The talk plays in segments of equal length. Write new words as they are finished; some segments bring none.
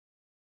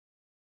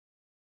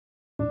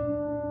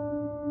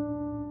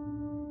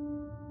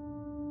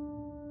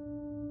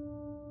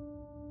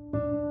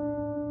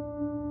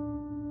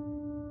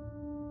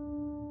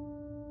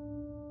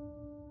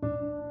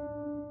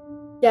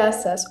Γεια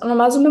σας,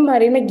 ονομάζομαι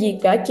Μαρίνα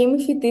Γκίκα και είμαι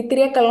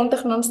φοιτήτρια καλών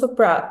τεχνών στο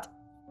Pratt.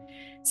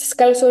 Σας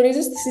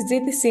καλωσορίζω στη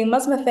συζήτησή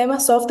μας με θέμα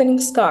Softening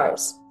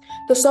Scars.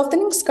 Το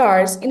Softening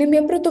Scars είναι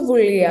μια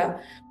πρωτοβουλία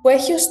που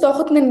έχει ως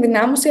στόχο την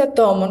ενδυνάμωση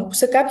ατόμων που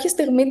σε κάποια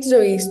στιγμή της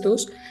ζωής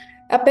τους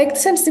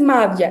απέκτησαν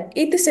σημάδια,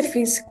 είτε σε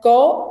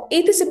φυσικό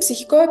είτε σε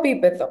ψυχικό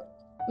επίπεδο.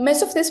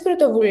 Μέσω αυτής της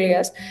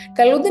πρωτοβουλίας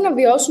καλούνται να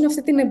βιώσουν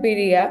αυτή την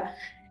εμπειρία,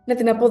 να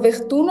την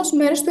αποδεχτούν ως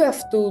μέρος του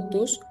εαυτού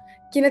τους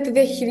και να τη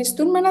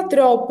διαχειριστούν με έναν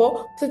τρόπο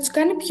που θα τους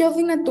κάνει πιο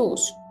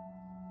δυνατούς.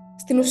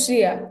 Στην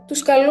ουσία,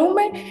 τους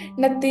καλούμε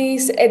να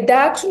τις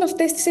εντάξουν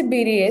αυτές τις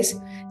εμπειρίες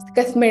στην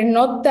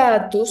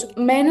καθημερινότητά τους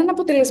με έναν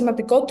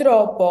αποτελεσματικό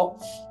τρόπο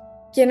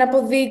και να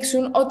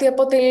αποδείξουν ότι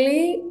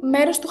αποτελεί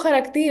μέρος του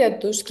χαρακτήρα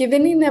τους και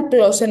δεν είναι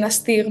απλώς ένα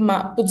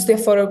στίγμα που τους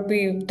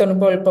διαφοροποιεί από τον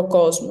υπόλοιπο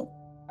κόσμο.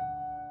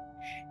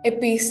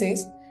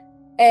 Επίσης,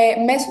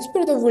 μέσω της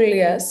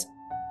πρωτοβουλίας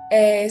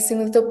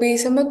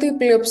συνειδητοποιήσαμε ότι η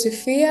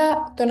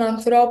πλειοψηφία των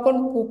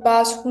ανθρώπων που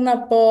πάσχουν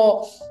από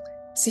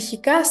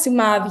ψυχικά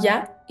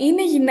σημάδια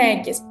είναι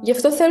γυναίκες. Γι'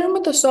 αυτό θέλουμε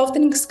το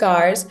Softening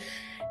Scars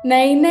να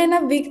είναι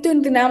ένα δίκτυο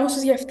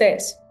ενδυνάμωσης για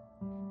αυτές.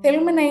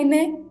 Θέλουμε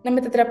να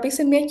μετατραπεί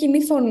σε μια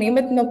κοινή φωνή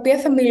με την οποία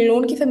θα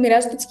μιλούν και θα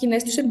μοιράζονται τις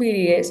κοινές τους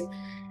εμπειρίες,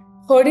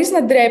 χωρίς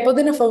να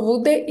ντρέπονται, να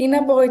φοβούνται ή να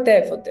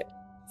απογοητεύονται.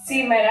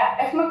 Σήμερα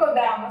έχουμε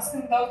κοντά μας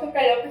την Δ.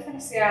 Κalliopi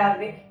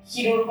Athanassiadi,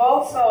 χειρουργό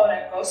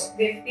θώρακος,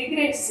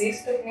 διευθύντρια ΕΣΥ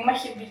στο τμήμα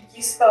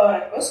χειρουργικής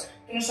θώρακος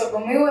του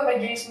νοσοκομείου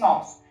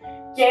Ευαγγελισμός,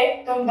 και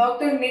τον Δ.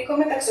 Νίκο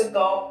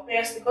Metaxoto,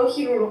 πλαστικό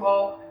χειρουργό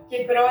και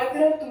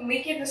πρόεδρο του μη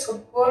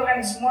κερδοσκοπικού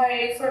οργανισμού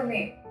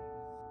Kalliopi.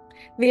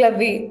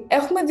 Δηλαδή,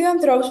 έχουμε δύο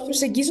ανθρώπους που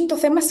προσεγγίζουν το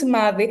θέμα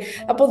σημάδι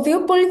από δύο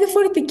πολύ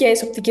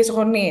διαφορετικές οπτικές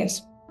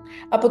γωνίες.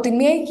 Από τη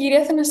μία, η κυρία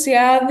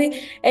Αθανασιάδη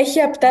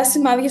έχει απτά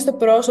σημάδια στο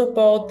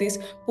πρόσωπό της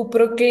που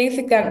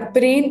προκλήθηκαν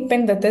πριν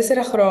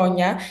 54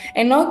 χρόνια,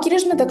 ενώ ο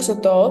κύριος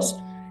Metaxotos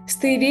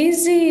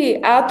στηρίζει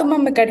άτομα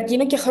με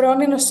καρκίνο και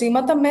χρόνια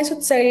νοσήματα μέσω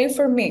της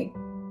Kalliopi.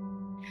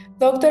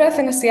 Δόκτωρα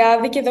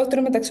Αθανασιάδη και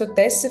δόκτωρα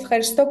Metaxotes, σας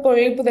ευχαριστώ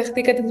πολύ που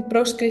δεχτήκατε την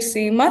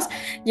πρόσκλησή μας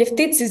για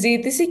αυτή τη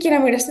συζήτηση και να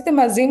μοιραστείτε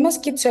μαζί μας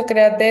και τους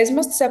ακροατές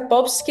μας τις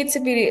απόψεις και τις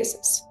εμπειρίες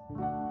σας.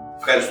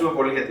 Ευχαριστούμε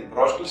πολύ για την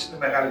πρόσκληση. Είναι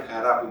μεγάλη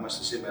χαρά που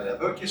είμαστε σήμερα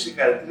εδώ και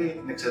συγχαρητήρια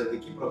για την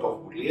εξαιρετική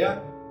πρωτοβουλία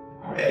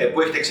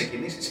που έχετε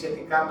ξεκινήσει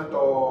σχετικά με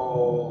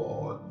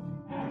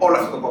όλο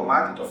αυτό το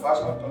κομμάτι, το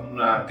φάσμα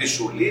της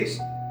σουλής,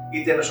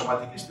 είτε είναι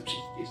σωματικής είτε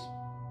ψυχικής.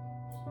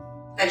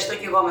 Ευχαριστώ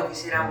και εγώ με τη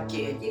σειρά μου,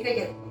 κύριε Γκίκα,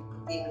 για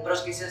την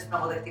πρόσκλησή σας. Την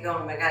αποδεχτήκαμε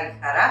με μεγάλη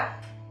χαρά.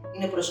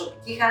 Είναι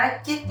προσωπική χαρά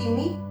και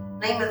τιμή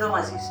να είμαι εδώ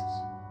μαζί σας.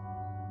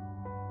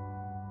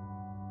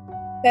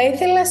 Θα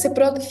ήθελα σε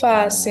πρώτη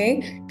φάση,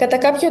 κατά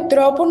κάποιο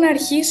τρόπο, να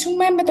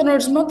αρχίσουμε με τον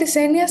ορισμό της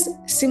έννοιας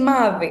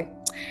σημάδι.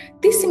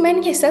 Τι σημαίνει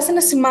για εσάς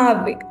ένα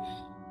σημάδι?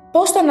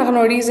 Πώς το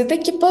αναγνωρίζετε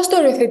και πώς το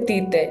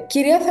οριοθετείτε?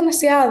 Κυρία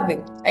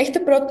Αθανασιάδη, έχετε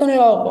πρώτον τον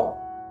λόγο.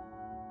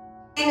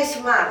 Τι είναι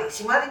σημάδι?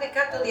 Σημάδι είναι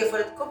κάτι το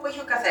διαφορετικό που έχει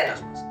ο καθένας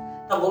μας.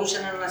 Θα μπορούσε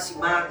να είναι ένα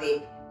σημάδι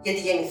γιατί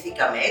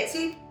γεννηθήκαμε έτσι,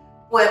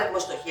 που έχουμε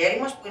στο χέρι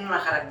μας, που είναι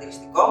ένα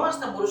χαρακτηριστικό μας.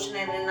 Θα μπορούσε να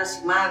είναι ένα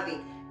σημάδι,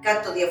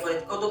 κάτι το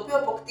διαφορετικό, το οποίο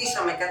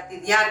αποκτήσαμε κατά τη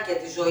διάρκεια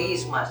της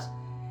ζωής μας,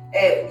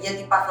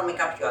 γιατί πάθαμε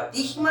κάποιο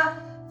ατύχημα.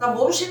 Θα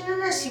μπορούσε να είναι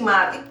ένα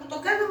σημάδι που το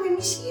κάναμε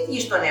εμείς οι ίδιοι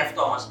στον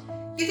εαυτό μας.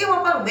 Γιατί άμα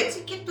πάρουμε έτσι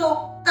και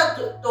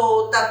το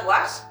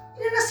τατουάζ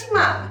είναι ένα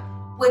σημάδι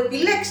που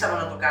επιλέξαμε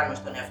να το κάνουμε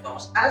στον εαυτό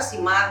μας. Άρα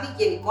σημάδι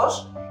γενικώς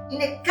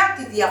είναι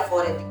κάτι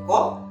διαφορετικό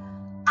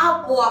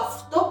από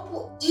αυτό που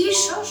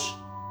ίσως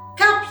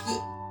κάποιοι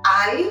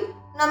άλλοι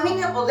να μην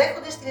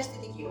αποδέχονται στην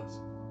αισθητική μας.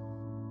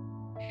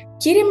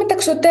 Κύριε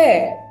Metaxote,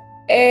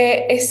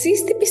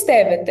 εσείς τι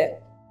πιστεύετε?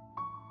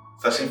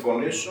 Θα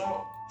συμφωνήσω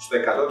στο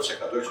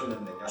 100%, όχι στο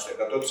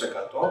 99%, στο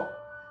 100%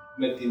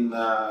 με την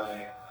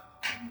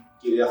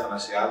κυρία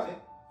Αθανασιάδη.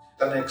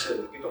 Ήταν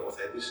εξαιρετική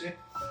τοποθέτηση.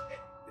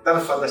 Ήταν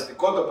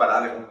φανταστικό το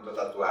παράδειγμα με το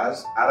τατουάζ,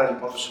 άρα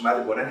λοιπόν το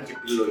σημάδι μπορεί να είναι και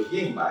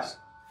επιλογή μας.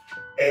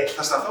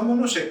 Θα σταθώ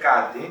μόνο σε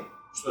κάτι,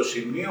 στο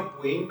σημείο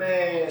που είμαι,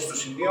 στο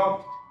σημείο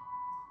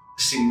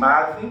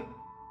σημάδι,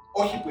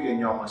 όχι που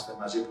γεννιόμαστε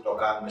μαζί που το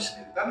κάνουμε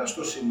συνειδητά, αλλά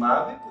στο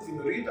σημάδι που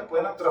δημιουργείται από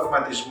έναν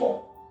τραυματισμό,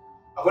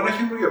 από ένα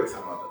χειρουργείο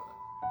πιθανότατα.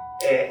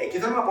 Εκεί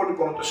θέλω να πω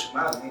λοιπόν ότι το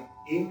σημάδι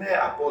είναι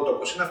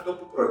απότοκος, είναι αυτό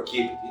που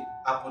προκύπτει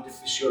από τη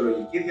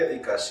φυσιολογική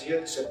διαδικασία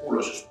της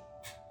επούλωσης.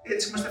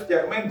 Έτσι είμαστε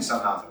φτιαγμένοι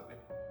σαν άνθρωποι.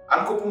 Αν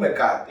κοπούμε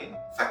κάτι,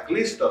 θα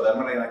κλείσει το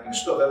δέρμα, για να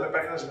κλείσει το δέρμα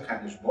υπάρχει ένας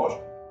μηχανισμός,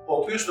 ο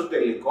οποίος στο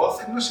τελικό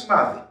θα είναι ένα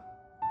σημάδι.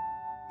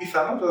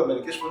 Πιθανότατα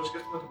μερικές φορές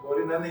σκέφτομαι ότι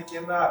μπορεί να είναι και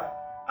ένα,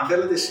 αν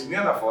θέλετε, σημείο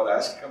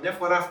αναφοράς και καμιά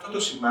φορά αυτό το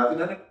σημάδι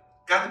να είναι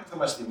κάτι που θα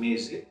μας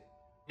θυμίζει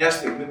μια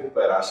στιγμή που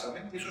περάσαμε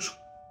και ίσως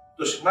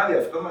το σημάδι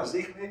αυτό μας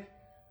δείχνει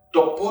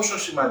το πόσο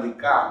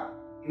σημαντικά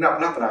είναι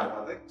απλά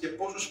πράγματα και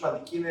πόσο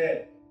σημαντική είναι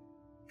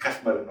η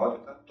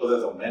καθημερινότητα, το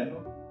δεδομένο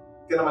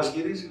και να μας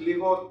γυρίζει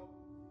λίγο,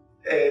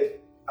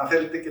 αν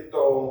θέλετε, και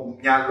το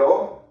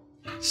μυαλό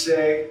σε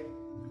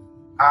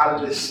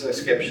άλλες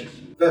σκέψεις.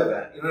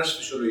 Βέβαια, είναι ένας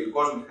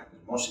φυσιολογικός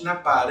μηχανισμός, είναι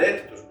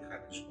απαραίτητος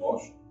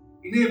μηχανισμός,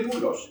 είναι η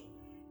επούλωση.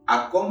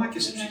 Ακόμα και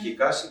σε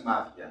ψυχικά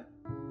σημάδια,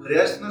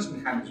 χρειάζεται ένας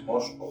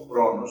μηχανισμός, ο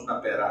χρόνος, να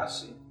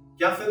περάσει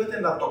και αν θέλετε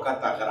να το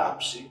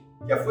καταγράψει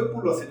και αφού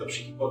επουλωθεί το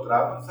ψυχικό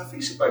τραύμα θα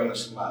αφήσει πάλι ένα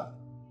σημάδι.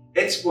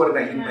 Έτσι μπορεί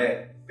να γίνουμε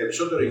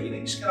περισσότερο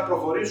υγιεινείς και να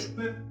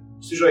προχωρήσουμε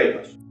στη ζωή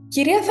μας.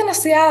 Κυρία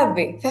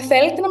Αθανασιάδη, θα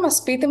θέλετε να μας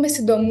πείτε με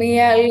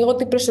συντομία λίγο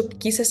την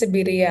προσωπική σας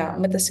εμπειρία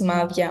με τα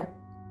σημάδια?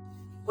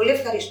 Πολύ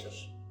ευχαρίστως.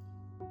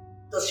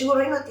 Το σίγουρο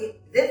είναι ότι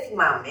δεν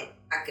θυμάμαι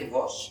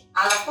ακριβώς,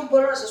 αλλά αυτό που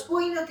μπορώ να σας πω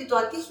είναι ότι το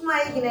ατύχημα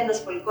έγινε ένα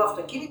σχολικό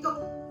αυτοκίνητο,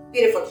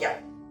 πήρε φωτιά.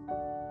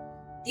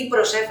 Τι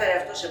προσέφερε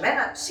αυτό σε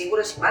μένα?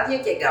 Σίγουρα σημάδια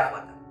και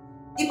εγκάβματα.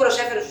 Τι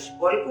προσέφερε στους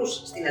υπόλοιπους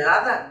στην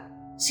Ελλάδα?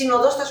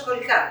 Συνοδός στα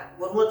σχολικά.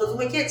 Μπορούμε να το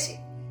δούμε και έτσι.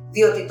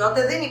 Διότι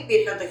τότε δεν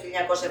υπήρχαν το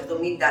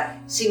 1970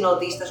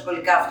 συνοδοί στα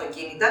σχολικά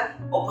αυτοκίνητα,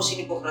 όπως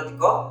είναι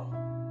υποχρεωτικό.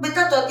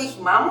 Μετά το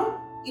ατύχημά μου,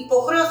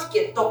 υποχρεώθηκε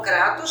το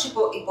κράτος,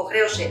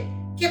 υποχρέωσε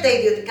και τα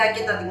ιδιωτικά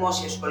και τα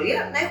δημόσια σχολεία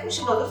να έχουν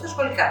συνοδό στα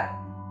σχολικά.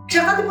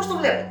 Εξαρτάται πώς το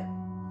βλέπετε.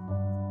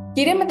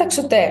 Κύριε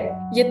Μεταξωτέ,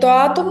 για το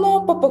άτομο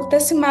που αποκτά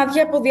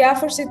σημάδια από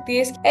διάφορες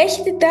αιτίες,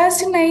 έχει τη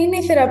τάση να είναι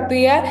η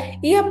θεραπεία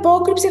ή η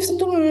απόκρυψη αυτών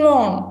των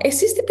ουλών.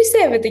 Εσείς τι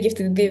πιστεύετε για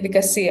αυτή τη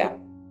διαδικασία?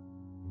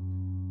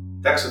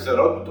 Εντάξει,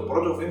 θεωρώ ότι το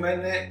πρώτο βήμα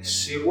είναι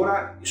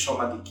σίγουρα η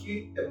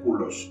σωματική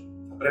επούλωση.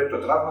 Θα πρέπει το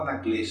τραύμα να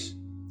κλείσει.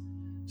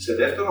 Σε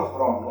δεύτερο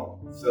χρόνο,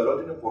 θεωρώ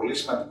ότι είναι πολύ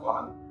σημαντικό,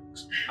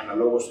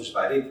 αναλόγως της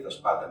βαρύτητας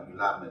πάντα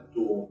μιλάμε,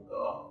 του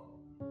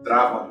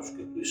τραύματος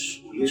και της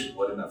ουλής που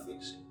μπορεί να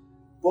αφήσει,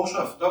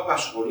 πόσο αυτό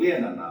απασχολεί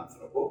έναν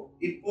άνθρωπο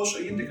ή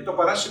πόσο γίνεται και το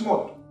παράσιμό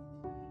του.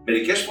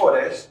 Μερικές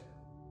φορές,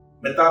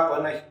 μετά από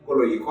ένα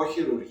οικολογικό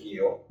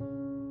χειρουργείο,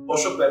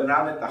 όσο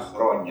περνάνε τα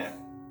χρόνια,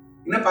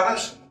 είναι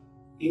παράσιμο.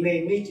 Είναι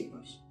η νίκη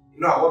μας.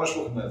 Είναι ο αγώνας που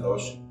έχουμε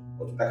δώσει,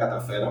 ότι τα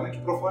καταφέραμε και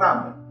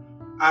προχωράμε.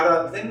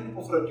 Άρα δεν είναι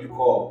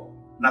υποχρεωτικό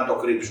να το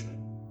κρύψουμε.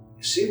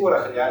 Σίγουρα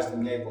χρειάζεται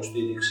μια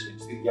υποστήριξη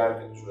στη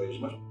διάρκεια της ζωής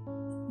μας,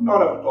 την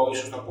ώρα που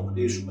ίσως το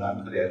αποκτήσουμε,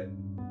 αν χρειάζεται.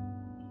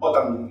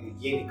 Όταν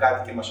γίνει κάτι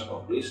και μας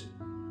ενοχλήσει.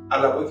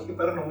 Αλλά από εκεί και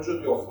πέρα νομίζω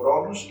ότι ο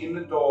χρόνος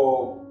είναι το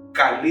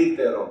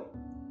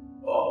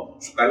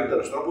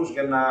καλύτερος τρόπος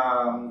για να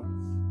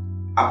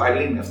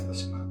απαλύνει αυτά τα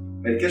σημάδια.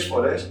 Μερικές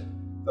φορές,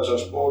 θα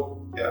σας πω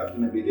και από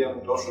την εμπειρία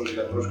μου τόσο ως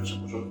γιατρός και σε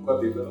προσωπικό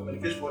επίπεδο,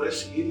 μερικές φορές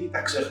ήδη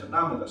τα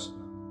ξεχνάμε τα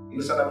σημάδια.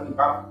 Είναι σαν να μην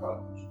υπάρχουν πάνω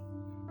μας.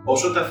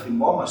 Όσο τα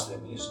θυμόμαστε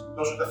εμείς,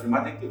 τόσο τα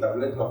θυμάται και τα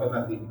βλέπει το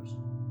απέναντί μας.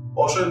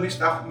 Όσο εμείς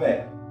τα έχουμε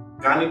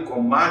κάνει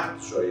κομμάτι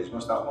της ζωής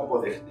μας, τα έχουμε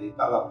αποδεχτεί,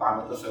 τα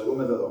αγαπάμε, τα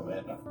θεωρούμε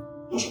δεδομένα,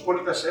 τόσο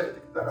πολύ τα σέβεται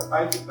και τα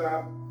αγαπάει και τα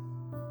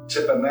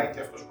ξεπερνάει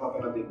και αυτός που είναι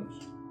απέναντί μας.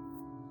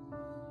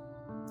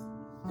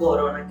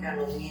 Μπορώ να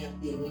κάνω μία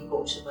Νίκο,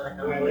 σε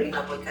παρακαλώ πολύ,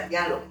 να πω κάτι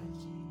άλλο?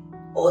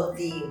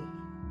 Ότι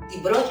την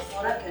πρώτη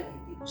φορά κάνει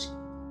εντύπωση.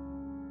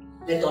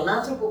 Με τον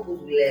άνθρωπο που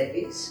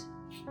δουλεύεις,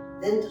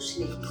 δεν το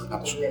συνεχίζεις να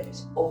το βλέπεις.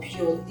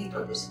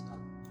 Οποιοδήποτε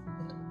σημαίνει.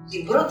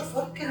 Την πρώτη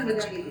φορά κάνει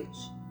μεγάλη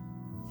εντύπωση.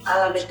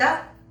 Αλλά μετά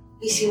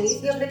η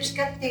συνήθεια βλέπεις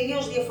κάτι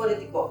τελείως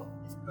διαφορετικό.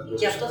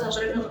 Και αυτό θα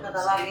πρέπει να το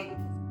καταλάβει,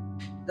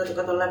 να το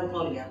καταλάβουν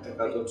όλοι οι άνθρωποι.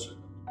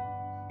 100%.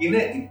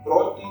 Είναι η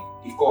πρώτη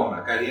εικόνα,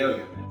 καριέρα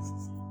για μένα.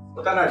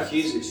 Όταν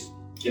αρχίζεις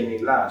και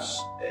μιλάς,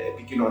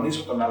 επικοινωνείς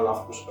με τον άλλο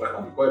άνθρωπο σε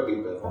πραγματικό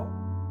επίπεδο,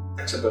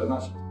 θα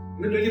ξεπερνάς.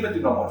 Είναι το ίδιο με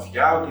την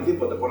ομορφιά,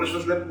 οτιδήποτε. Πολλές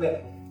φορές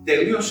βλέπουμε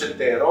τελείως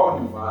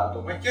ετερόνυμα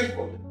άτομα και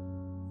έρχονται.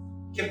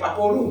 Και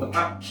απορούμε.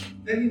 Μα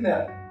δεν είναι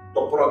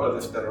το πρώτο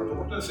δευτερόλεπτο. Το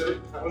πρώτο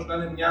δευτερόλεπτο πιθανώς να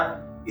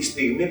είναι η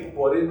στιγμή που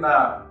μπορεί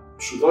να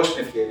σου δώσει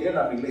την ευκαιρία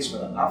να μιλήσεις με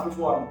έναν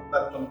άνθρωπο,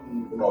 να τον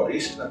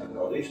γνωρίσεις, να την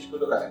γνωρίσεις και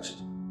ούτω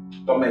καθεξής.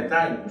 Το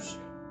μετά είναι η ουσία.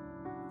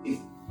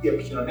 Η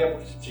επικοινωνία που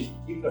έχει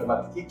ψυχική,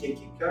 πνευματική και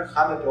εκεί πια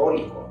χάνεται όλη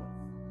η εικόνα.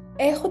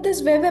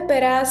 Έχοντας βέβαια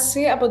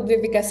περάσει από τη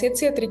διαδικασία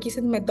της ιατρικής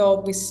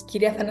αντιμετώπισης,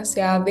 κυρία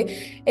Αθανασιάδη,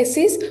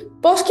 εσείς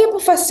πώς και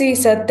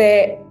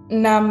αποφασίσατε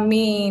να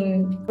μην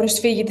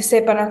προσφύγετε σε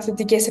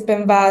επαναρθρωτικές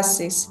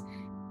επεμβάσεις?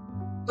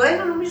 Το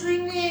ένα νομίζω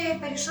είναι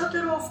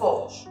περισσότερο ο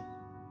φόβος.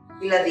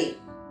 Δηλαδή,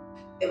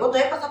 εγώ το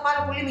έπαθα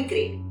πάρα πολύ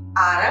μικρή.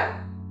 Άρα,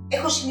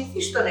 έχω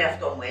συνηθίσει τον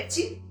εαυτό μου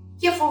έτσι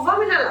και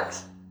φοβάμαι να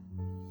αλλάξω.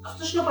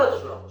 Αυτός είναι ο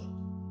πρώτος λόγος.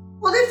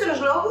 Ο δεύτερος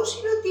λόγος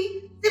είναι ότι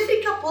δεν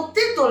βρήκα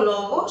ποτέ το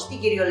λόγο, στην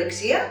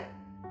κυριολεξία,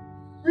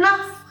 να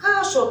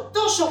χάσω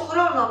τόσο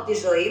χρόνο από τη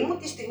ζωή μου,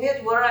 τη στιγμή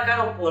ότι μπορώ να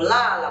κάνω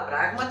πολλά άλλα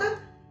πράγματα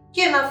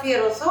και να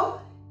αφιερωθώ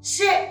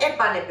σε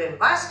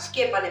επανεπεμβάσεις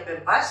και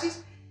επανεπεμβάσεις,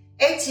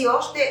 έτσι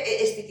ώστε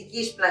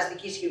αισθητικής,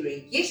 πλαστικής,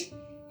 χειρουργικής,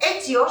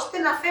 έτσι ώστε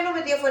να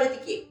φαίνομαι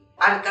διαφορετική.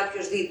 Αν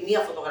κάποιος δει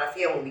μία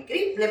φωτογραφία μου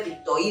μικρή, βλέπει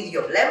το ίδιο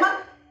βλέμμα,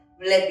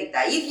 βλέπει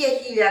τα ίδια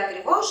χείλια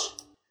ακριβώς.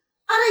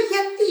 Άρα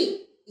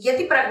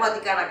γιατί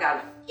πραγματικά να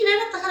κάνω? Είναι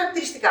ένα από τα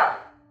χαρακτηριστικά μου.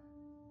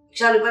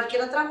 Εξάλλου υπάρχει και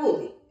ένα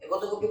τραγούδι. Εγώ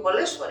το έχω πει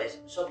πολλές φορές.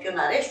 Σε όποιον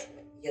αρέσουμε,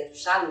 για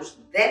τους άλλους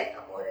δεν θα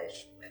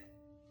μπορέσουμε.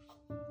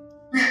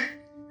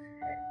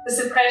 Σας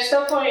ευχαριστώ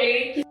πολύ.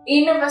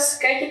 Είναι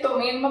βασικά και το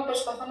μήνυμα που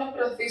προσπαθώ να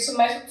προωθήσω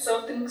μέσω του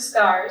Softening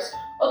Scars,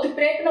 ότι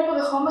πρέπει να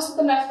αποδεχόμαστε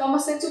τον εαυτό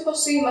μας έτσι όπως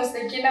είμαστε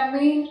και να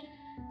μην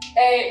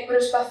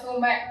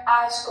προσπαθούμε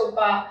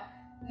άσκοπα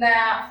να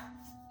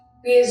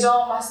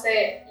πιεζόμαστε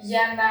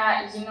για να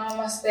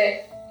γινόμαστε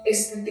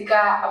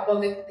αισθητικά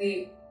αποδεκτοί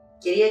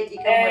Κυρία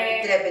Γκίκα, μου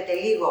επιτρέπετε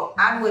λίγο,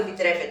 αν μου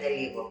επιτρέπετε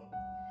λίγο.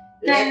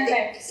 Λέτε,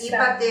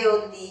 είπατε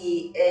ότι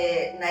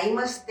να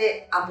είμαστε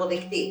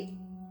αποδεκτοί.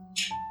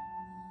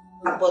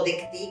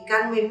 Αποδεκτοί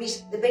κάνουμε εμείς,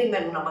 δεν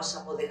περιμένουμε να μας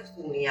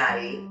αποδεχτούν οι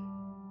άλλοι.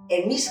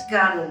 Εμείς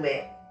κάνουμε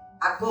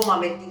ακόμα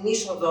με την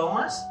είσοδό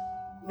μας,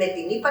 με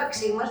την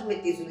ύπαρξή μας, με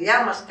τη δουλειά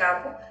μας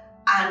κάπου,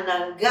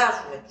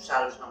 αναγκάζουμε τους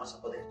άλλους να μας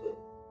αποδεχτούν.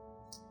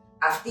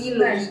 Αυτή η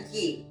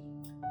λογική,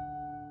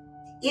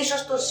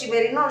 ίσως των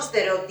σημερινών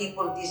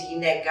στερεοτύπων της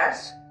γυναίκας,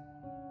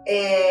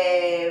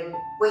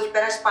 που έχει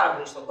περάσει πάρα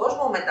πολύ στον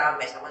κόσμο, με τα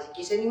μέσα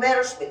μαζικής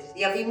ενημέρωσης, με τις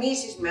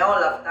διαφημίσεις, με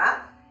όλα αυτά,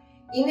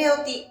 είναι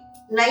ότι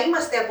να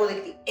είμαστε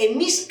αποδεκτοί.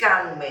 Εμείς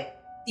κάνουμε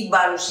την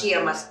παρουσία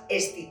μας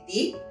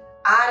αισθητή,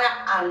 άρα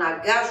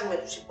αναγκάζουμε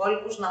τους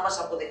υπόλοιπους να μας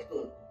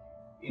αποδεχτούν.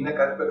 Είναι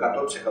κάτι που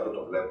 100%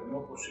 το βλέπουμε.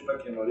 Όπως είπα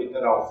και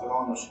νωρίτερα, ο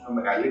χρόνος είναι ο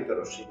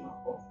μεγαλύτερος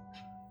σύμμαχος.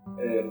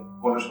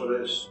 Πολλές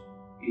φορές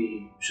η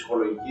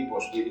ψυχολογική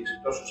υποστήριξη,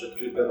 τόσο σε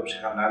επίπεδο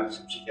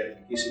ψυχανάλυσης,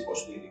 ψυχιατρικής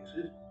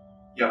υποστήριξης,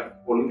 για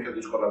πολύ πιο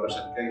δύσκολα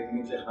περιστατικά, γιατί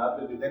μην ξεχνάτε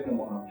ότι δεν είναι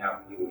μόνο μια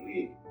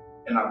πληρουλή,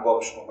 ένα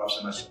κόψιμο από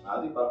ένα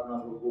σημάδι. Υπάρχουν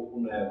άνθρωποι που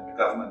έχουν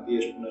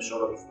τραυματίες που είναι σε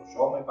όλο τους το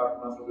σώμα,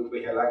 υπάρχουν άνθρωποι που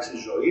έχει αλλάξει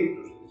η ζωή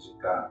τους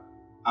φυσικά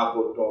από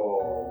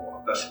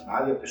τα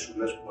σημάδια, από τις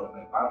σουλές που μπορεί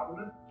να υπάρχουν.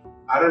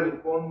 Άρα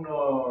λοιπόν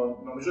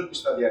νομίζω ότι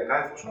σταδιακά,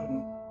 εφόσον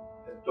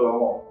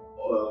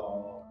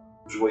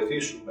τους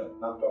βοηθήσουμε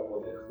να το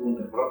αποδεχθούν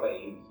πρώτα οι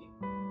ίδιοι,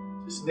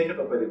 στη συνέχεια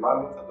το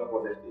περιβάλλον θα το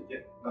αποδεχτεί. Και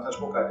να σας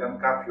πω κάτι, αν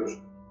κάποιος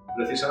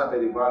βρεθεί σε ένα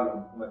περιβάλλον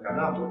που με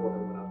κανένα τρόπο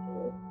δεν μπορεί να το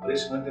βρει,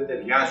 σημαίνει ότι δεν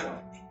ταιριάζει ο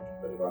άνθρωπος στο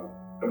περιβάλλον.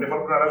 Καμιά φορά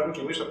πρέπει να αλλάζουμε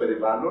και εμείς το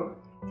περιβάλλον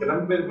και να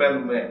μην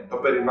περιμένουμε το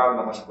περιβάλλον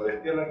να μας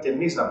αποδεχτεί, αλλά και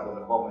εμείς να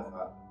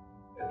αποδεχόμεθα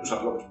τους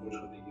ανθρώπους που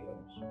βρίσκονται γύρω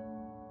μας.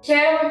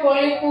 Χαίρομαι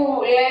πολύ που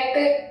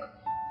λέτε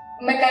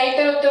με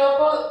καλύτερο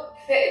τρόπο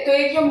το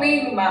ίδιο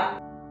μήνυμα.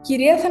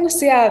 Κυρία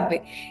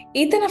Αθανασιάδη,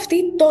 ήταν αυτή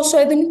η τόσο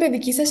έντονη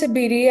παιδική σας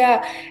εμπειρία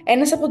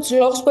ένας από τους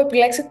λόγους που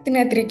επιλέξατε την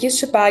ιατρική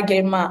σας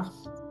επάγγελμα,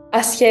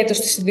 ασχέτως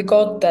της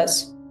ειδικότητας?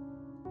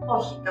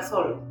 Όχι,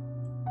 καθόλου.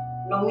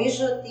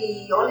 Νομίζω ότι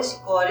όλες οι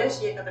κόρες,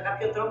 κατά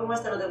κάποιο τρόπο,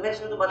 είμαστε ερωτευμένες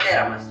με τον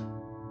πατέρα μας.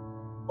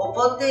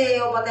 Οπότε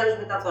ο πατέρας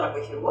μου ήταν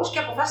θωρακοχειρουργός και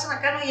αποφάσισα να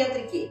κάνω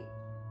ιατρική.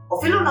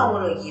 Οφείλω να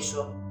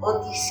ομολογήσω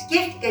ότι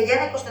σκέφτηκα για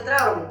ένα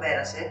 24ωρο μου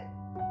πέρασε,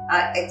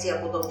 έτσι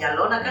από το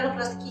μυαλό, να κάνω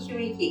πλαστική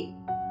χειρουργική.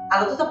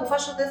 Αλλά τότε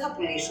αποφάσισα ότι δεν θα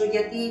πουλήσω,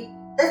 γιατί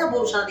δεν θα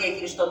μπορούσα να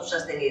διαχειριστώ τους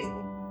ασθενείς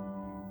μου.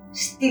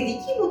 Στη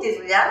δική μου τη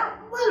δουλειά,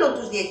 μάλλον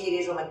τους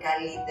διαχειρίζομαι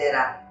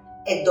καλύτερα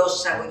εντός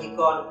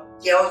εισαγωγικών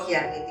και όχι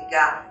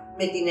αρνητικά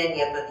με την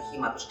έννοια του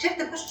ατυχήματος.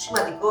 Ξέρετε πόσο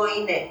σημαντικό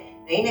είναι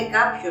να είναι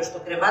κάποιος στο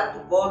κρεβάτι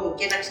του πόνου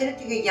και να ξέρει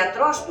ότι ο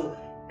γιατρός του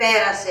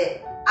πέρασε,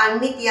 αν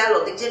μη τι άλλο,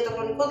 δεν ξέρει το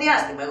χρονικό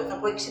διάστημα. Εγώ θα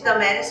πω 60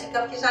 μέρες ή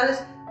κάποιες άλλες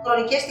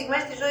χρονικές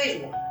στιγμές της ζωής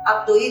μου,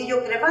 από το ίδιο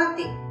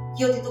κρεβάτι,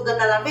 και ότι τον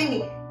καταλαβαίνει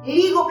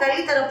λίγο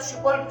καλύτερα από τους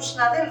υπόλοιπους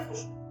συναδέλφους,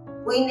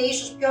 που είναι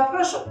ίσως πιο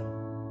απρόσωποι.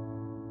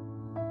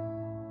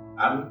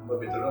 Αν μου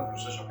επιτρέπετε να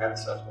προσθέσω κάτι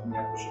σε αυτό,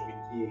 μια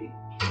προσωπική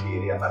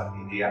εμπειρία,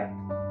 μαρτυρία.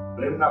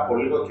 Πριν από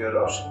λίγο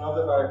καιρό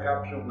συνόδευα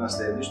κάποιον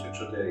ασθενή στο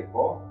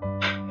εξωτερικό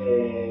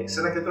σε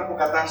ένα κέντρο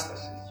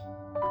αποκατάστασης.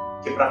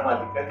 Και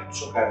πραγματικά ήταν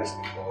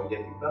σοκαριστικό,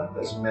 γιατί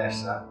μπαίνοντας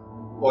μέσα,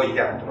 ο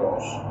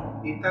γιατρός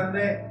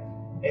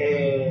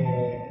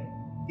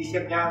είχε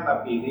μια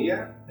αναπηρία,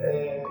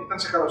 ήταν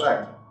σε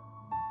καροτσάκι.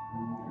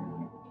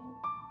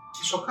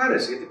 Και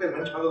σοκάρεσε, γιατί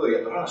περιμένεις πάντα τον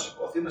γιατρό να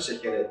σηκωθεί, να σε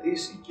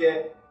χαιρετήσει, και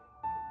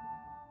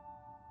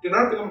την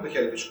ώρα που πήγαμε να το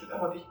χαιρετήσουμε,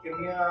 είδαμε ότι είχε και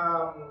μια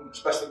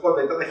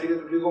σπαστικότητα. Ήταν τα χέρια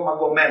του λίγο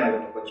μαγκωμένα, για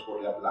να το πω έτσι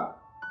πολύ απλά.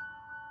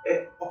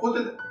 Οπότε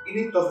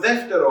είναι το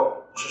δεύτερο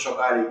που σε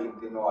σοκάρει εκείνη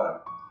την ώρα.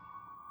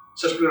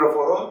 Σας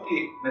πληροφορώ ότι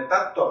μετά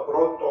το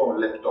πρώτο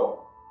λεπτό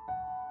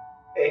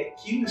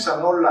κύλησαν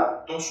όλα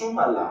τόσο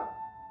ομαλά.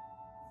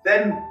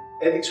 Δεν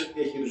έδειξε ότι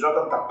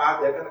διαχειριζόταν τα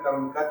πάντα, έκανε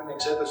κανονικά την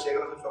εξέταση,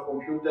 έγραφε στο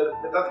κομπιούτερ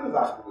με τα 2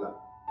 δάχτυλα.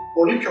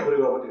 Πολύ πιο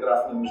γρήγορα από ό,τι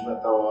γράφουμε εμείς με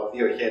τα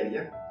 2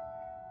 χέρια.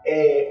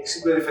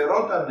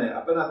 Συμπεριφερόταν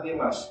απέναντί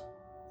μας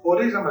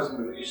χωρίς να μας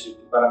δημιουργήσει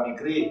την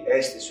παραμικρή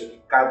αίσθηση ότι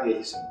κάτι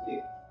έχει συμβεί.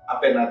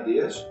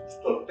 Απέναντίας,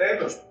 στο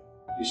τέλος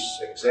της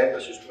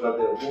εξέτασης του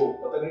ραντεβού,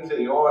 όταν ήρθε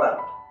η ώρα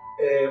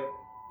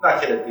να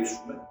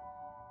χαιρετήσουμε,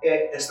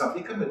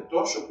 αισθανθήκαμε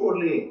τόσο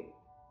πολύ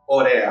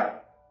ωραία,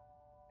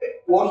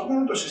 που όχι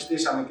μόνο το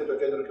συστήσαμε και το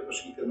κέντρο και το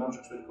συγκεκριμένο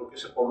στο εξωτερικό και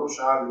σε πολλούς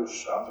άλλους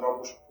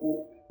ανθρώπους που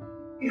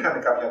είχαν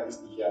κάποια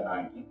αντίστοιχη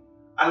ανάγκη,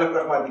 αλλά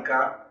πραγματικά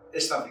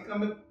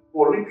αισθανθήκαμε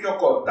πολύ πιο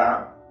κοντά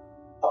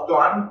από το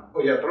αν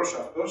ο γιατρός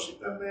αυτός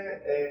ήταν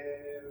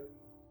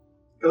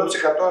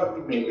 100%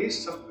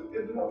 αρτιμιλής σε αυτό το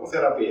κέντρο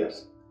αποθεραπείας.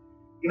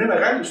 Είναι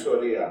μεγάλη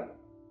ιστορία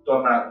το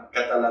να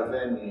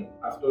καταλαβαίνει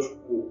αυτός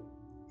που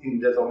την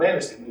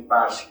δεδομένη στιγμή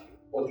πάσχει,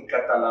 ότι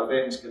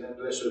καταλαβαίνεις και δεν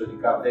το λες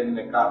θεωρητικά, δεν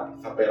είναι κάτι,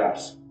 θα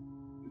περάσει.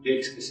 Και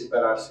έχεις και εσύ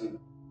περάσει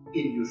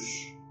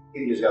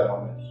ίδιες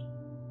διαδρομές.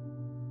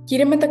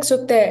 Κύριε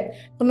Μεταξωτέ,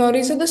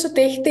 γνωρίζοντας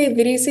ότι έχετε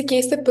ιδρύσει και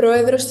είστε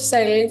πρόεδρος της I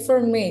Live For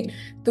Me,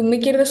 του μη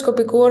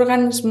κερδοσκοπικού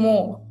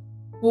οργανισμού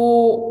που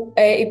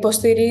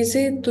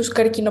υποστηρίζει τους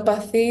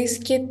καρκινοπαθείς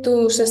και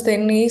τους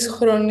ασθενείς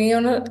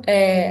χρονίων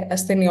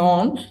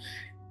ασθενειών,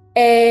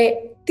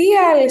 Τι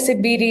άλλες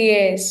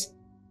εμπειρίες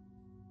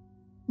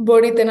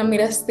μπορείτε να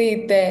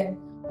μοιραστείτε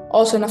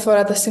όσον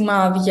αφορά τα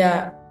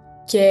σημάδια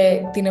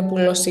και την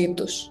επούλωσή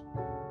τους?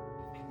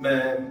 Με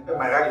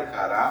μεγάλη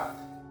χαρά.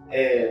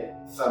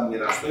 Θα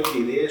μοιραστώ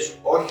εμπειρίες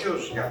όχι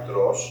ως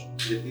γιατρός,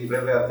 γιατί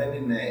βέβαια δεν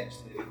είναι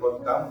στην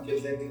ειδικότητά μου και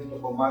δεν είναι το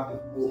κομμάτι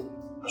που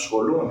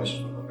ασχολούμαι μέσα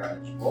στον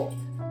οργανισμό,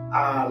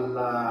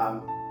 αλλά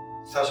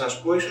θα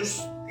σας πω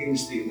ίσως την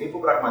στιγμή που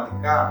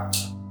πραγματικά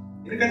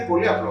είναι κάτι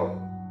πολύ απλό.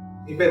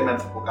 Μην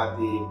περιμένετε από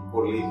κάτι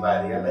πολύ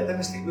βαρύ, αλλά ήταν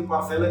η στιγμή που,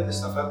 αν θέλετε,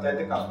 στα αυτά τα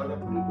 11 χρόνια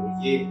που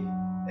λειτουργεί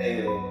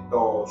το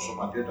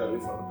σωματείο, το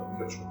αλήφωνο, το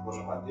μικροσκοπικό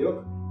σωματείο,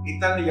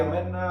 ήταν για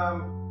μένα,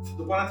 θα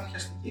το πω,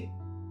 ανατριχιαστική.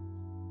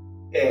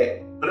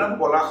 Πριν από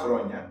πολλά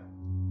χρόνια,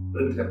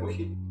 πριν την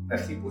εποχή, την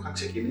αρχή που είχαν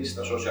ξεκινήσει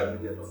τα social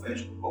media, το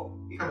Facebook,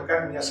 είχαμε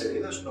κάνει μια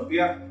σελίδα στην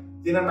οποία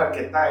δίναμε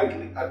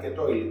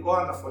αρκετό υλικό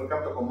αναφορικά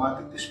με το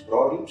κομμάτι της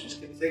πρόληψης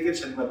και της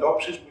έγκαιρης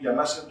αντιμετώπισης, που για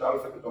μας είναι το Α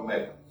και το Μ.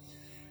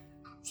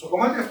 Στο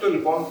κομμάτι αυτό,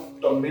 λοιπόν,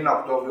 τον μήνα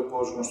Οκτώβριο, που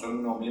ως γνωστό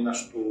είναι ο μήνας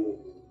του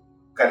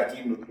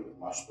καρκίνου του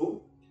μαστού,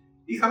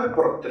 είχαμε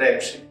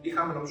προτρέψει,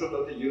 είχαμε νομίζω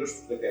τότε γύρω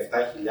στους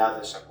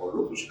 17.000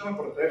 ακολούθους, είχαμε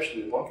προτρέψει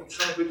λοιπόν και τους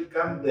είχαμε πει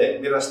ότι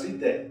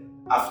μοιραστείτε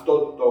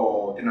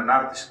την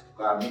ανάρτηση που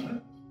κάνουμε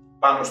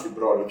πάνω στην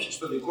πρόληψη,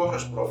 στο δικό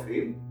σας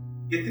προφίλ,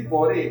 γιατί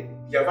μπορεί,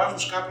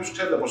 διαβάζοντας κάποιους,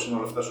 ξέρετε πώς είναι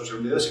όλα αυτά στα social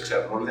media, δεν σε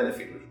ξέρουν όλοι, δεν είναι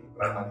φίλοι μου,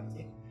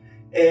 πραγματικοί.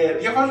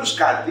 Διαβάζοντας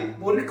κάτι,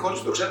 μπορεί χωρίς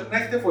να το ξέρετε να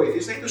έχετε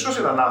βοηθήσει, να έχετε σώσει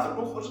έναν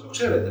άνθρωπο χωρίς να το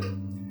ξέρετε.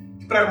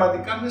 Και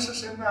πραγματικά μέσα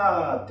σε ένα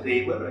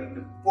τρίμηνο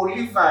είναι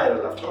πολύ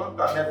viral αυτό,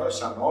 το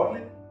ανέβασαν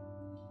όλοι,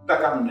 τα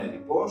κάνουν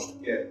repost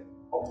και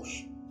όπως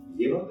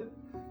γίνονται.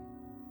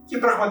 Και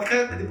πραγματικά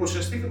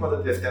εντυπωσιαστήκαμε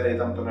όταν τη Δευτέρα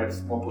είδαμε τον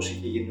αριθμό, όπως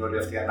είχε γίνει όλη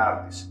αυτή η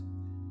ανάρτηση.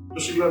 Το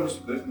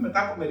συγκλονιστικό μετά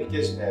από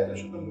μερικές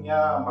μέρες, όταν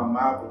μια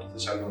μαμά από τη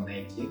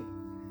Θεσσαλονίκη,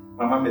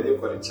 μαμά με 2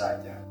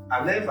 κοριτσάκια,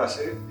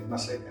 ανέβασε και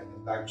μας έκανε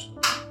εντάξει στο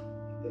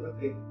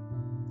ότι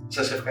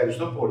σας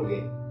ευχαριστώ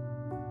πολύ.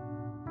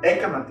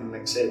 Έκανα την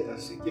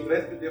εξέταση και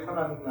βρέθηκε ότι έχω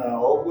έναν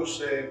όγκο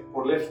σε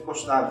πολύ αρχικό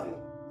στάδιο.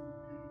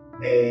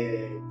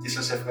 Και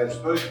σας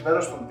ευχαριστώ εκ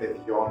μέρους των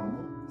παιδιών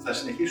μου που θα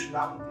συνεχίσουν να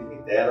έχουν τη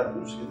μητέρα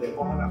τους για τα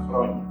επόμενα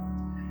χρόνια.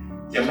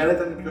 Για μένα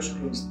ήταν η πιο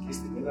συγκλονιστική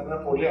στιγμή, ήταν ένα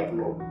πολύ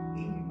απλό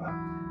μήνυμα,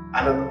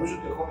 αλλά νομίζω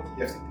ότι έχω και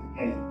για αυτή τη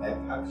μια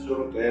γυναίκα, άξιζε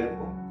όλο το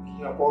έργο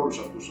και από όλους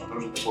αυτούς τους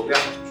ανθρώπους, γιατί πολλοί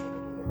άνθρωποι στον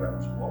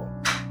οργανισμό,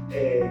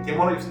 και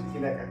μόνο για αυτή τη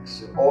γυναίκα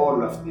άξιζε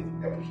όλη αυτή τη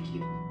δουλειά που έχει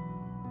γίνει.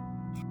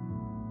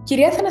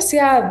 Κυρία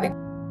Αθανασιάδη,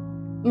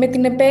 με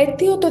την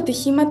επέτειο του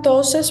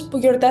ατυχήματός σας που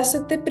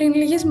γιορτάσατε πριν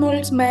λίγες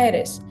μόλις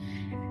μέρες,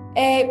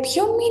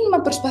 ποιο μήνυμα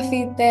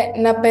προσπαθείτε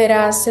να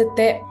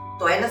περάσετε?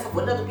 Το ένα θα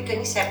μπορεί να το πει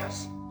κανείς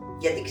έπαρση.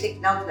 Γιατί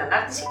ξεκινάω την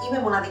ανάρτηση, είμαι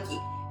μοναδική.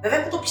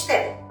 Βέβαια που το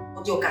πιστεύω,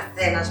 ότι ο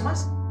καθένας μας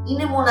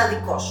είναι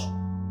μοναδικός.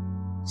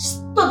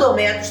 Στον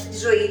τομέα του, στη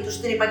ζωή του,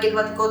 στην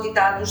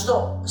επαγγελματικότητά του,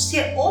 σε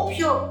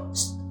όποιο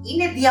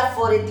είναι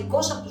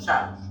διαφορετικός από τους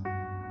άλλους.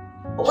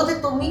 Οπότε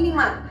το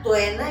μήνυμα το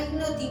ένα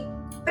είναι ότι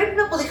πρέπει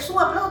να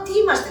αποδεχτούμε απλά ότι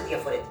είμαστε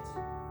διαφορετικοί.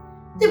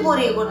 Δεν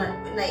μπορεί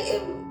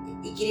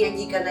η κυρία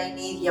Γκίκα να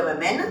είναι ίδια με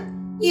μένα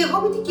ή εγώ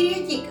με την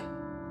κυρία Γκίκα.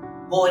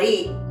 Μπορεί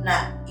να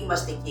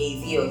είμαστε και οι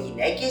δύο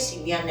γυναίκες, η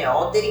μία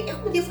νεότερη,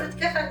 έχουμε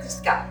διαφορετικά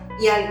χαρακτηριστικά.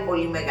 Οι άλλοι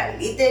πολύ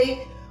μεγαλύτεροι,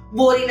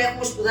 μπορεί να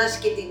έχουμε σπουδάσει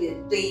και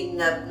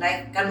να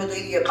κάνουμε το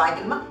ίδιο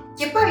επάγγελμα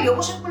και πάλι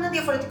όμως έχουμε ένα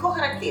διαφορετικό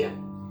χαρακτήρα.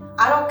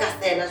 Άρα ο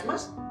καθένας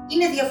μας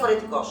είναι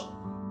διαφορετικός.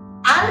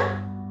 Άρα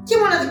και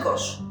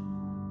μοναδικός.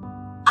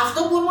 Αυτό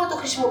μπορούμε να το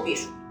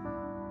χρησιμοποιήσουμε.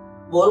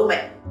 Μπορούμε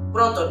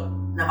πρώτον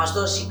να μας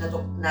δώσει,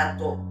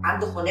 αν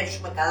το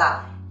χωνέψουμε καλά,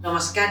 να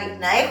μας κάνει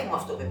να έχουμε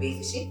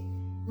αυτοπεποίθηση,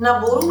 να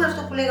μπορούμε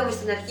αυτό που λέγαμε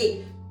στην αρχή,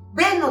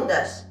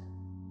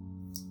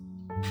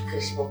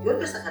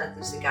 χρησιμοποιώντας τα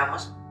χαρακτηριστικά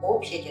μας,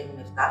 όποια και αν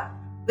είναι αυτά,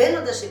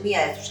 μπαίνοντας σε μία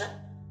αίθουσα,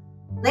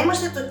 να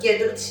είμαστε το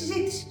κέντρο της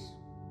συζήτησης.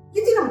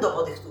 Γιατί να μην το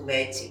αποδεχτούμε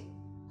έτσι,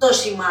 το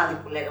σημάδι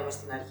που λέγαμε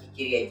στην αρχή,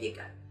 κυρία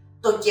Γκίκα,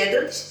 το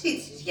κέντρο της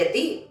συζήτησης.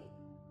 Γιατί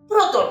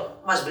πρώτον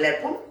μας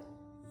βλέπουν,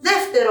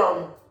 δεύτερον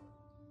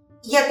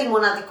για τη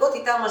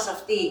μοναδικότητά μας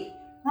αυτή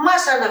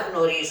μας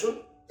αναγνωρίζουν,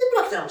 δεν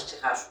πρόκειται να μας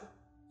ξεχάσουν.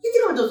 Γιατί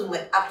να μην το δούμε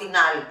από την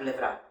άλλη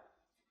πλευρά.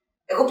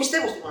 Εγώ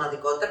πιστεύω στη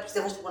μοναδικότητα,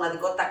 πιστεύω στη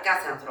μοναδικότητα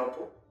κάθε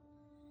ανθρώπου.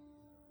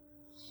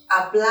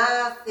 Απλά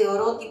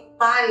θεωρώ ότι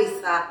πάλι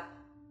θα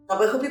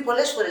έχω πει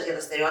πολλές φορές για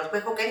τα στερεότυπα,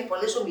 έχω κάνει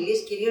πολλές ομιλίες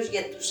κυρίως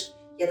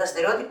για τα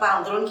στερεότυπα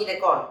ανδρών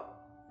γυναικών.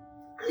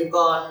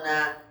 Λοιπόν,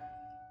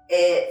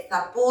 θα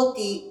πω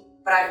ότι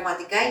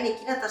πραγματικά είναι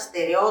εκείνα τα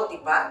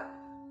στερεότυπα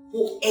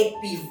που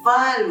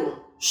επιβάλλουν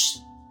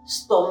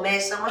στο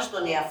μέσα μας,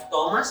 στον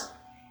εαυτό μας,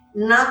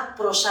 να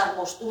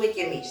προσαρμοστούμε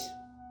κι εμείς.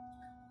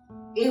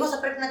 Λίγο θα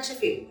πρέπει να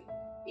ξεφύγουμε.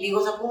 Λίγο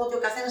θα πούμε ότι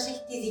ο καθένας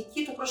έχει τη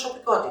δική του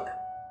προσωπικότητα.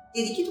 Τη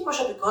δική του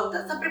προσωπικότητα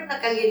θα πρέπει να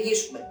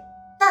καλλιεργήσουμε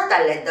τα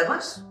ταλέντα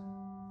μας,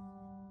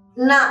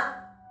 να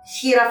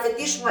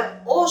χειραφετήσουμε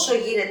όσο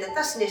γίνεται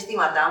τα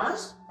συναισθήματά μας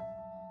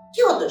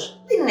και όντως,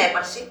 δεν είναι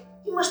έπαρση,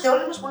 είμαστε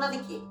όλοι μας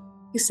μοναδικοί.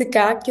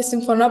 Φυσικά και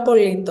συμφωνώ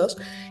απολύτως.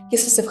 Και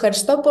σας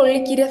ευχαριστώ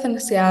πολύ, κύριε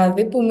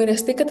Αθανασιάδη, που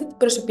μοιραστήκατε την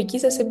προσωπική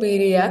σας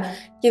εμπειρία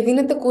και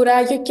δίνετε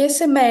κουράγιο και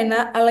σε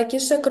μένα, αλλά και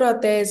στους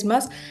ακροατές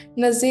μας,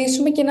 να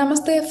ζήσουμε και να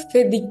είμαστε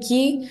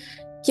αυθεντικοί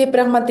και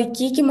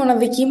πραγματικοί και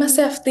μοναδικοί μας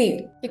σε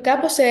αυτή. Και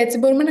κάπως έτσι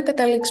μπορούμε να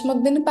καταλήξουμε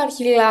ότι δεν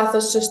υπάρχει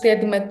λάθος στη σωστή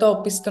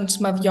αντιμετώπιση των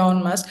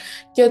σημαδιών μας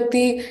και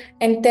ότι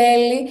εν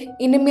τέλει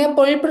είναι μια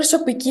πολύ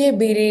προσωπική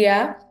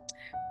εμπειρία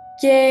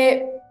και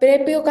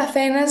πρέπει ο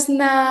καθένας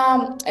να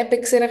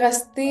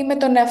επεξεργαστεί με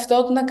τον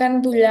εαυτό του, να κάνει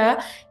δουλειά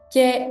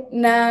και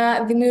να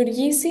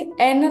δημιουργήσει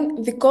έναν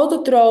δικό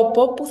του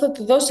τρόπο που θα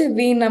του δώσει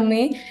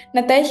δύναμη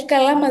να τα έχει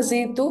καλά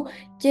μαζί του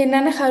και να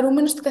είναι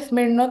χαρούμενος στην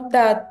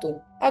καθημερινότητά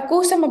του.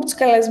 Ακούσαμε από τους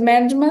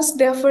καλεσμένους μας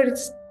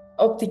διάφορες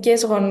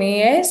οπτικές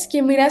γωνίες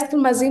και μοιράστηκαν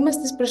μαζί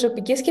μας τις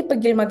προσωπικές και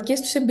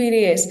επαγγελματικές τους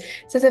εμπειρίες.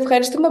 Σας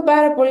ευχαριστούμε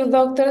πάρα πολύ,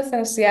 Δόκτωρα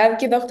Αθανασιάδη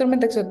και Δόκτωρα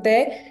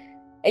Μεταξωτέ,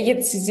 για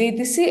τη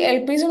συζήτηση.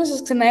 Ελπίζω να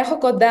σας ξαναέχω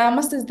κοντά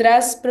μας στις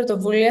δράσεις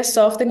πρωτοβουλίας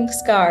Softening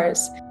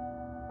Scars.